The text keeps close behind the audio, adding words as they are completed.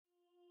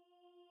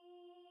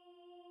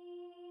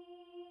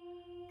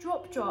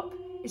Drop Drop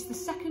is the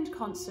second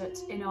concert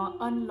in our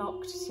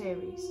Unlocked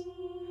series.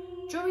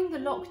 During the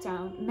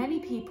lockdown, many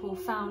people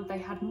found they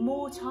had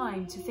more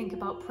time to think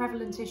about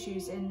prevalent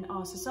issues in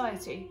our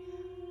society.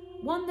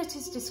 One that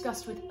is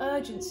discussed with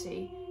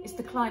urgency is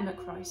the climate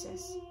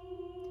crisis.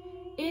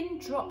 In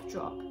Drop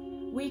Drop,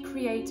 we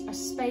create a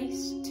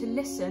space to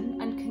listen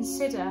and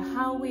consider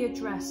how we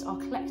address our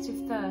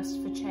collective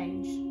thirst for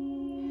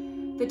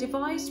change. The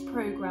devised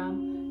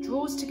programme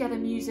draws together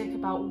music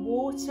about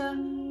water,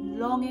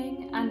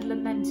 longing and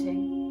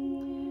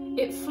lamenting.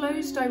 It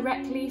flows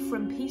directly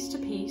from piece to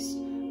piece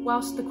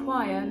whilst the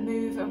choir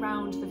move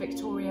around the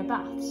Victoria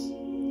Baths.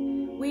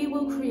 We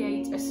will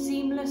create a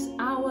seamless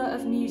hour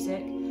of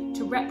music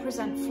to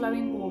represent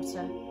flowing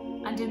water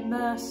and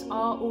immerse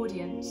our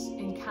audience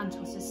in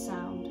Kantos'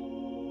 sound.